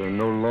churches are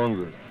no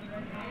longer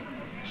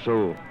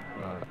so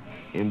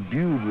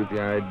imbued with the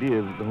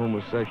idea that the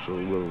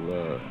homosexual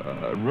will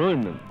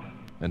ruin them.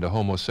 And a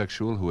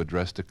homosexual who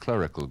addressed a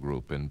clerical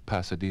group in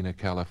Pasadena,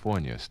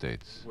 California,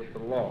 states, with the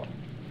law.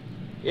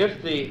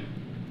 If the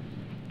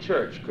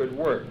church could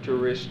work to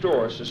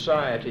restore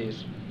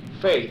society's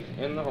faith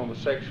in the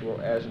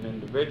homosexual as an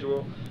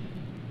individual,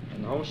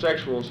 and the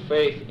homosexual's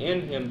faith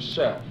in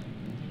himself,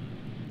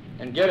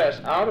 and get us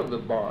out of the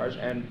bars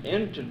and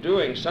into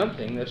doing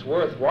something that's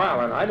worthwhile,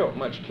 and I don't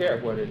much care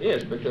what it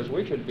is, because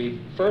we could be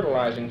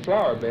fertilizing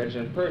flower beds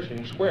in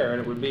Pershing Square,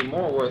 and it would be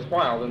more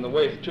worthwhile than the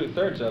way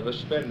 2/3 of us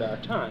spend our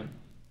time.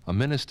 a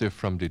minister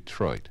from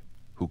Detroit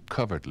who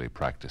covertly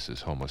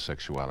practices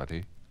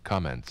homosexuality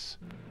comments,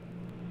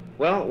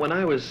 well, when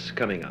I was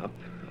coming up,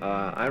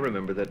 I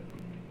remember that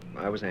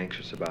I was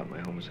anxious about my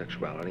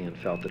homosexuality and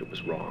felt that it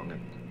was wrong at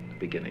the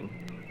beginning.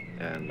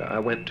 And I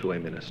went to a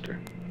minister,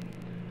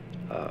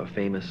 a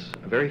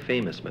very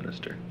famous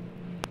minister,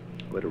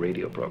 who had a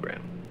radio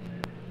program.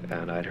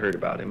 And I'd heard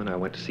about him, and I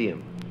went to see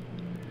him.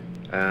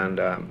 And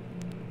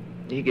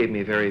he gave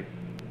me a very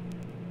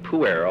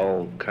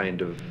puerile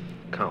kind of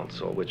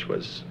counsel, which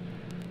was,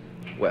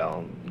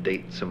 well,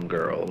 date some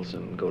girls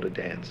and go to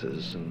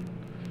dances and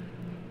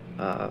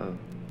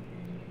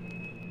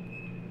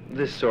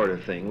this sort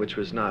of thing, which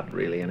was not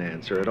really an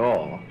answer at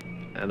all.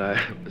 And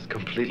I was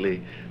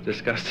completely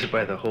disgusted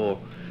by the whole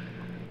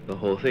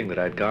thing, that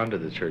I'd gone to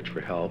the church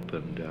for help,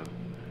 and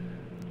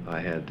I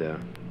had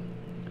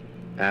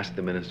asked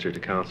the minister to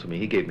counsel me.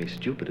 He gave me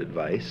stupid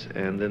advice,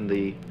 and then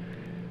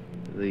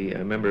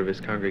a member of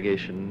his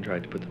congregation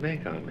tried to put the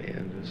make on me,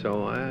 and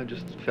so I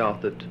just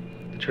felt that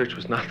the church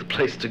was not the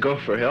place to go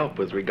for help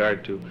with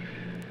regard to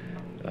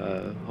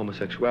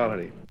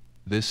homosexuality.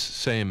 This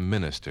same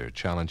minister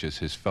challenges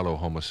his fellow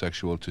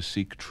homosexual to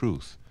seek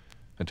truth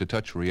and to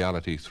touch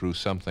reality through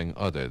something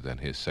other than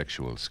his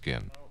sexual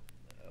skin.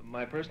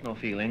 My personal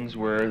feelings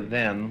were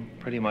then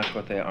pretty much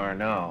what they are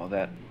now,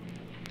 that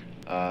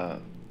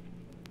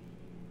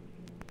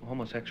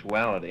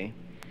homosexuality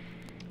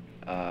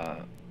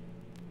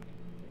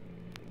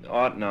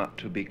ought not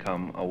to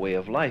become a way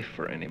of life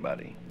for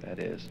anybody. That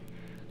is,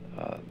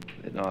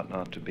 it ought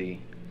not to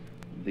be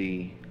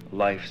the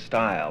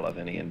lifestyle of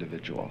any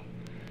individual.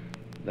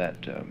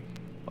 That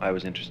I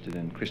was interested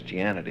in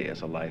Christianity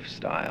as a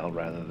lifestyle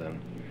rather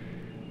than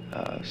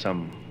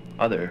some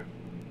other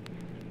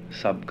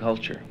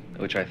subculture,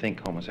 which I think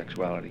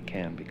homosexuality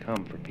can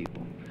become for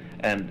people.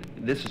 And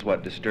this is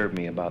what disturbed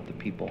me about the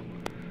people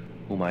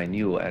whom I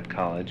knew at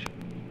college,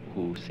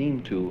 who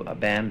seemed to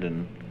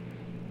abandon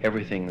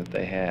everything that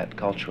they had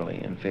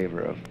culturally in favor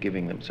of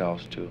giving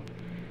themselves to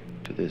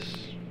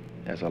this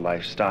as a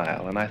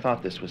lifestyle. And I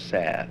thought this was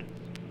sad,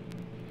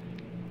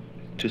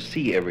 to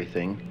see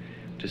everything,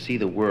 to see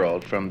the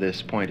world from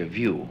this point of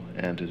view,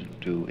 and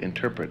to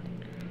interpret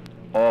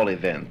all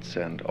events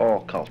and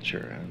all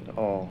culture and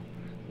all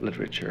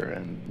literature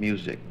and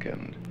music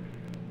and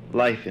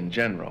life in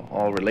general,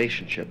 all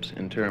relationships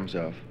in terms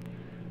of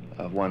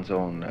one's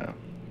own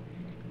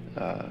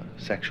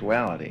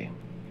sexuality,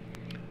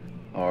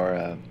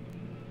 or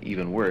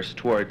even worse,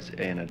 towards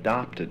an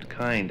adopted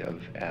kind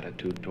of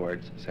attitude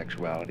towards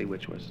sexuality,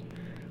 which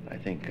I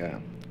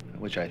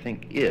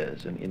think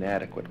is an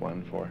inadequate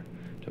one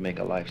to make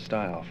a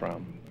lifestyle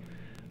from.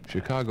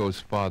 Chicago's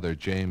Father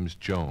James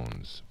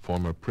Jones,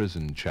 former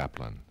prison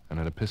chaplain and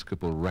an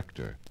Episcopal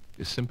rector,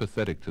 is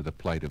sympathetic to the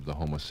plight of the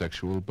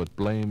homosexual, but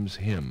blames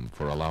him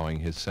for allowing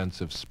his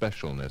sense of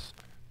specialness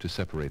to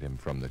separate him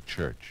from the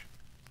church.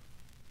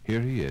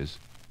 Here he is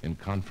in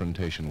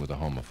confrontation with a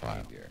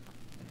homophile.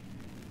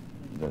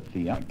 The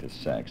theology of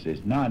sex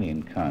is not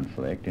in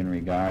conflict in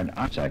regard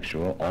to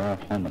sexual or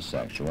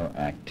homosexual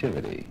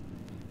activity.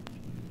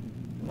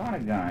 A lot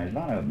of guys, a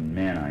lot of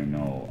men I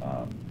know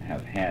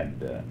have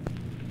had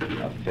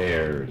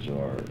affairs,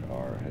 or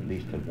at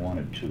least have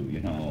wanted to, you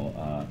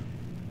know.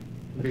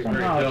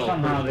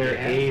 Somehow they're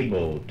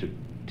able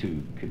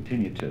to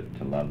continue to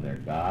love their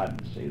God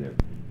and say they're.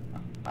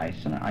 I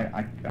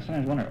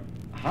sometimes wonder,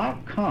 how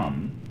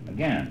come,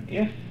 again,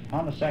 if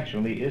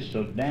homosexuality is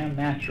so damn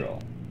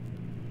natural,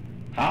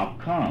 how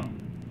come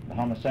the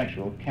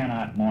homosexual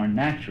cannot more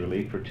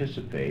naturally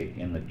participate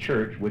in the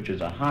church, which is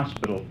a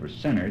hospital for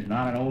sinners,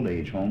 not an old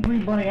age home?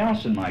 Everybody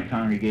else in my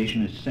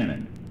congregation is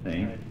sinning,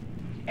 see?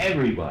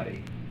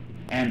 Everybody.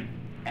 And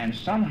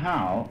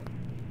somehow,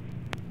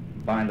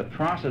 by the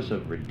process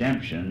of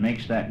redemption,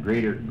 makes that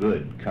greater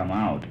good come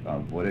out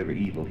of whatever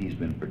evil he's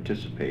been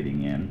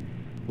participating in,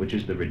 which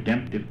is the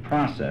redemptive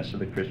process of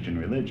the Christian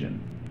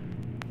religion,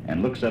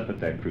 and looks up at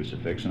that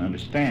crucifix and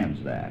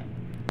understands that.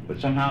 But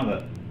somehow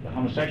the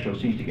homosexual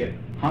seems to get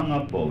hung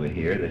up over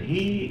here that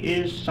he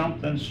is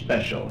something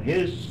special.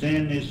 His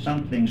sin is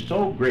something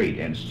so great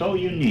and so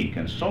unique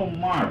and so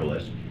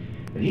marvelous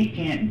that he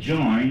can't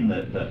join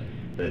the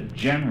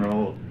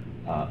general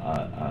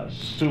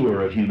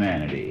sewer of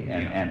humanity,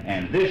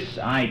 and this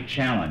I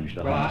challenge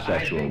the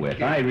homosexual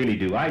with. I really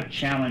do. I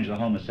challenge the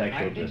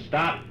homosexual to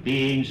stop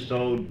being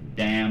so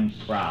damn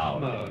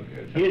proud.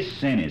 His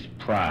sin is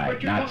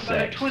pride, not sex. But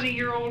you're talking about a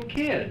 20-year-old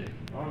kid.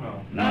 Oh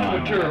no. Not a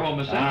mature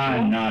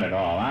homosexual. Not at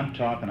all. I'm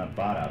talking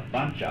about a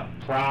bunch of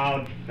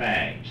proud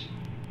fags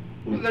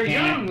who Well, they're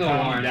can't young, though,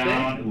 come aren't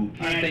down, they? who Aren't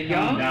can't they come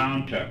young?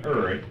 down to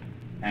earth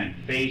and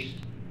face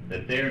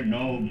that they're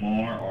no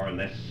more or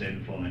less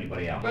sinful than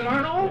anybody else. But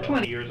aren't all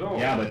 20 years old?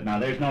 Yeah, but now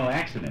there's no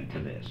accident to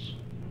this.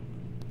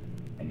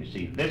 And you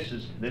see, this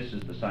is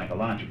the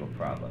psychological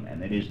problem,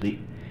 and it is the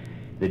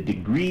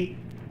degree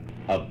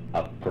of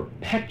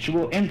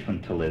perpetual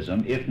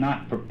infantilism, if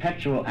not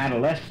perpetual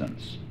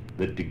adolescence,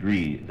 the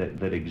degree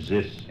that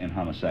exists in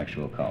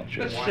homosexual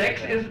culture. But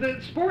sex is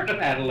the sport of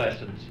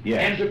adolescence.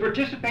 Yes. And to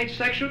participate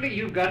sexually,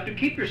 you've got to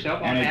keep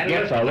yourself on And it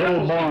adolescent gets a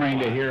little levels. boring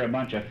to hear a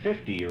bunch of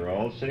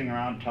 50-year-olds sitting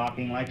around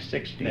talking like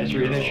 16-year-olds. That's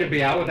where they should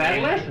be out with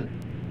adolescents.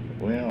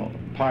 Well,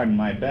 pardon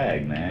my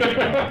bag, man.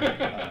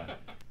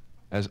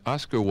 As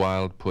Oscar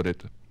Wilde put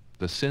it,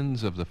 the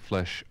sins of the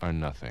flesh are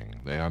nothing.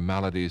 They are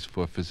maladies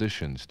for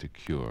physicians to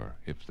cure,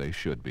 if they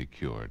should be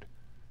cured.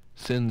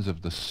 Sins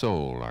of the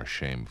soul are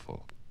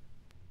shameful.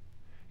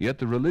 Yet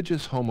the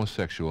religious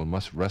homosexual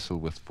must wrestle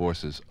with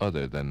forces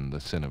other than the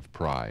sin of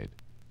pride.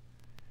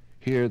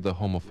 Here, the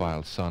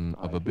homophile son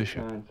of a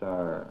bishop. Parents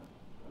are,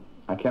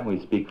 I can't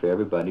really speak for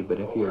everybody,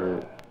 but if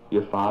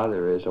your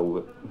father is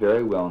a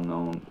very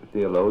well-known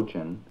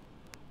theologian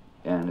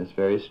and is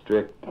very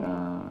strict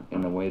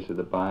in the ways of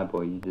the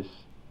Bible, you just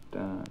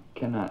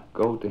cannot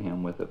go to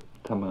him with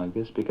something like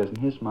this, because in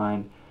his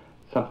mind,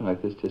 something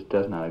like this just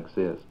does not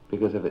exist.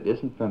 Because if it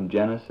isn't from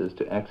Genesis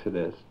to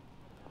Exodus,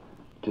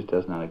 it just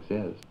does not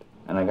exist.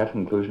 And I got to the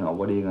conclusion, well,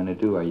 what are you going to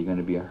do? Are you going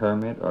to be a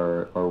hermit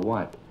or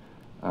what?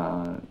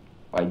 Are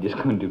you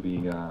just going to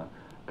be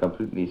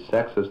completely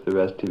sexless the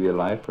rest of your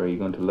life, or are you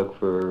going to look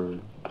for,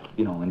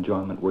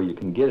 enjoyment where you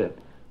can get it?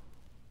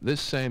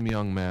 This same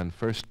young man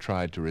first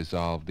tried to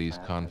resolve these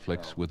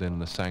conflicts within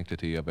the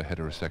sanctity of a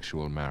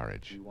heterosexual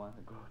marriage.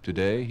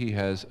 Today, he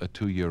has a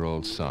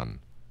 2-year-old son,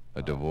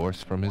 a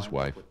divorce from his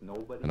wife,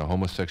 and a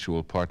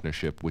homosexual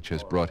partnership which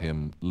has brought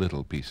him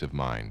little peace of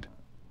mind.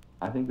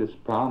 I think this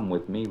problem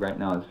with me right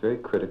now is very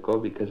critical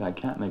because I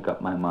can't make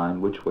up my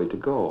mind which way to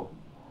go.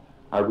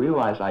 I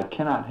realize I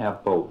cannot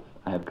have both.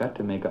 I have got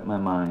to make up my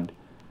mind.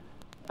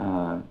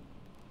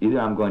 Either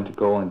I'm going to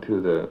go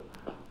into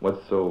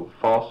what's so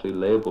falsely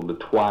labeled the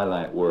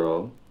twilight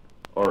world,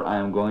 or I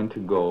am going to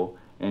go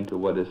into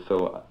what is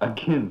so,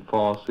 again,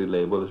 falsely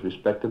labeled as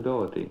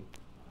respectability.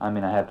 I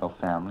mean, I have no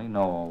family,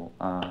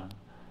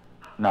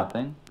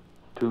 nothing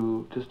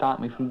to stop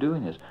me from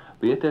doing this.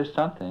 But yet there's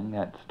something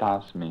that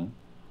stops me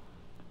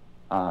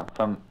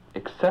from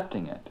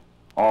accepting it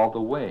all the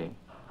way.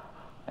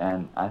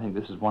 And I think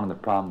this is one of the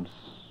problems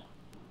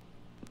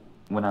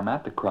when I'm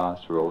at the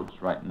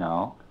crossroads right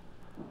now,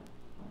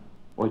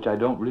 which I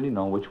don't really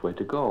know which way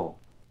to go.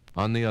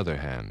 On the other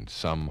hand,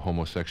 some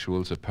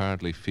homosexuals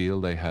apparently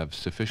feel they have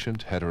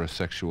sufficient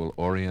heterosexual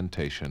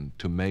orientation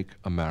to make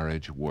a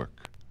marriage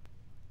work.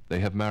 They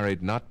have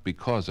married not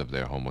because of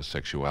their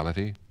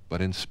homosexuality,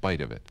 but in spite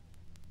of it.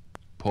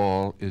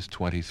 Paul is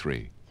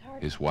 23.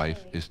 His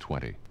wife is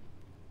 20.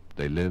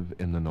 They live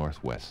in the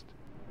Northwest.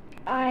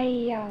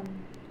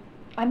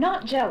 I'm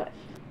not jealous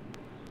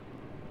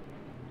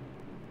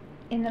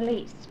in the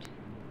least.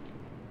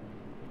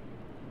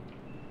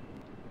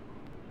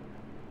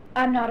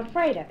 I'm not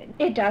afraid of it.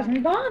 It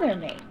doesn't bother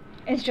me.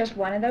 It's just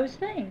one of those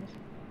things.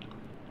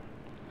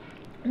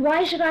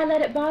 Why should I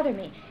let it bother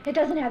me? It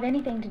doesn't have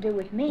anything to do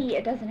with me.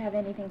 It doesn't have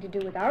anything to do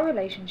with our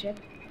relationship.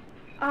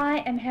 I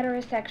am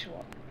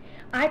heterosexual.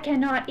 I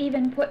cannot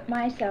even put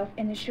myself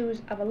in the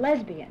shoes of a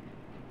lesbian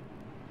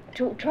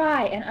to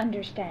try and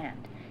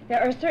understand.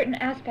 There are certain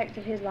aspects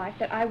of his life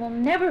that I will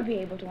never be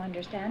able to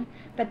understand,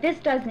 but this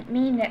doesn't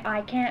mean that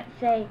I can't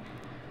say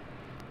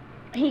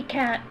he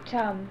can't,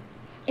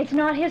 it's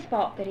not his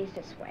fault that he's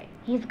this way.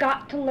 He's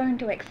got to learn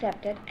to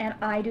accept it, and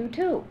I do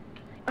too.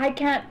 I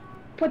can't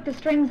put the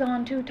strings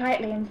on too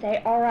tightly and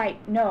say, all right,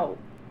 no.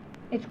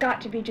 It's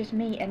got to be just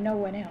me and no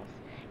one else.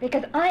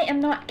 Because I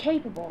am not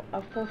capable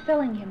of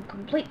fulfilling him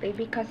completely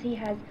because he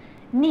has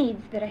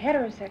needs that a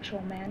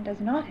heterosexual man does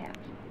not have.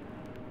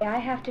 I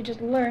have to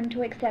just learn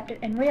to accept it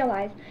and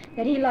realize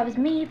that he loves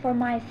me for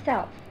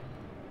myself.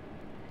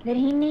 That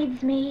he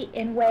needs me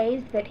in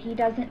ways that he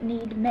doesn't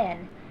need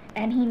men.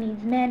 And he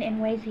needs men in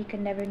ways he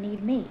can never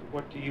need me.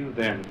 What do you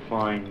then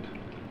find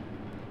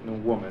in a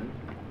woman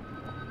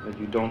that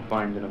you don't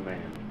find in a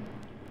man?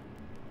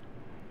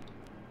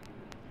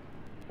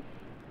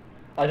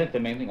 I think the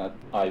main thing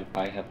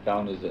I have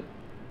found is that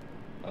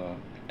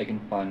I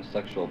can find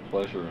sexual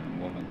pleasure in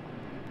a woman.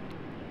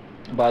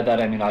 By that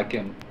I mean I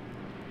can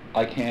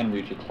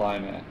reach a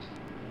climax.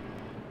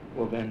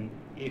 Well then,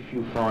 if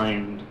you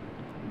find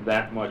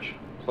that much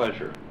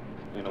pleasure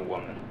in a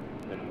woman,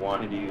 then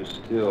why do you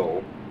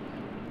still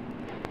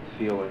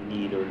feel a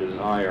need or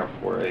desire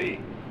for a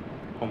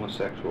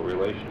homosexual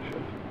relationship?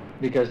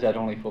 because that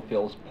only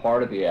fulfills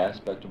part of the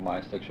aspect of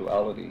my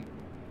sexuality.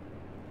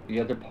 The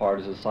other part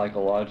is a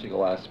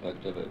psychological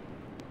aspect of it,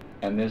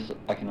 and this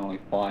I can only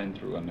find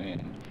through a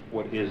man.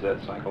 What is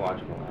that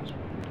psychological aspect?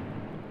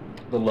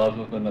 The love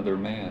of another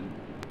man,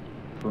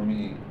 for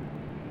me.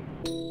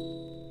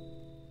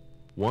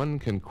 One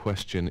can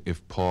question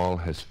if Paul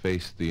has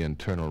faced the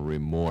internal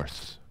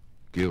remorse,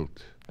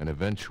 guilt, and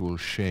eventual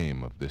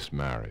shame of this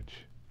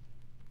marriage,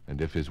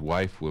 and if his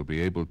wife will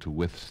be able to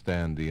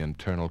withstand the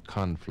internal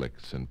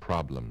conflicts and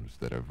problems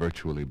that are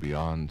virtually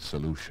beyond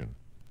solution.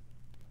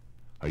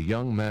 A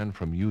young man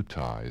from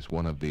Utah is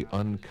one of the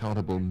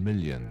uncountable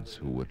millions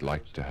who would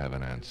like to have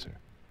an answer.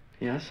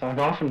 Yes, I've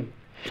often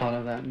thought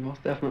of that,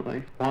 most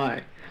definitely.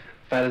 Why?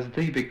 That is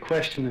the big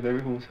question of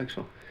every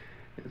homosexual.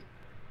 Is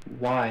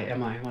why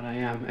am I what I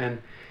am?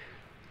 And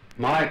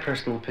my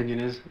personal opinion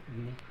is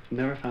I've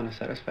never found a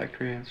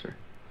satisfactory answer.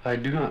 I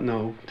do not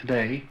know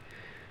today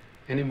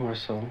any more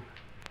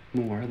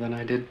than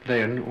I did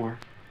then or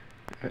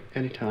at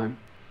any time.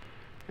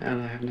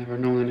 And I have never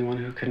known anyone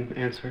who can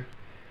answer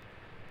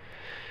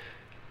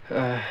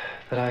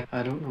that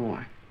I don't know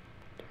why.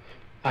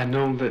 I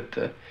know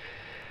that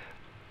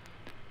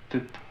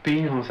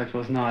being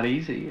homosexual is not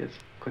easy. It's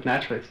quite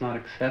naturally, it's not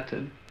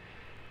accepted.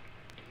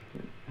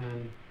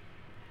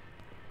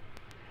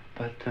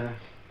 But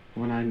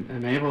when I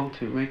am able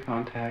to make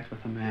contact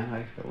with a man,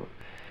 I feel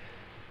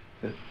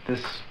that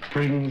this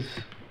brings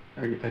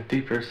a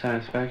deeper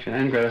satisfaction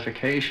and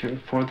gratification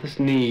for this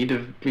need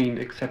of being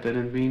accepted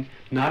and being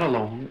not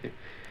alone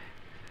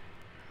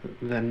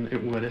than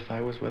it would if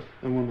I was with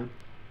a woman.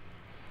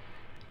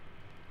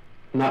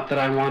 Not that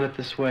I want it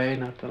this way,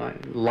 not that I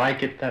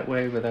like it that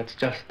way, but that's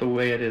just the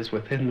way it is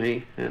within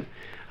me, and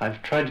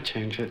I've tried to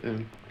change it,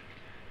 and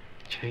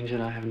change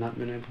it I have not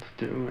been able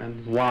to do,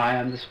 and why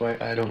I'm this way,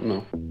 I don't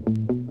know.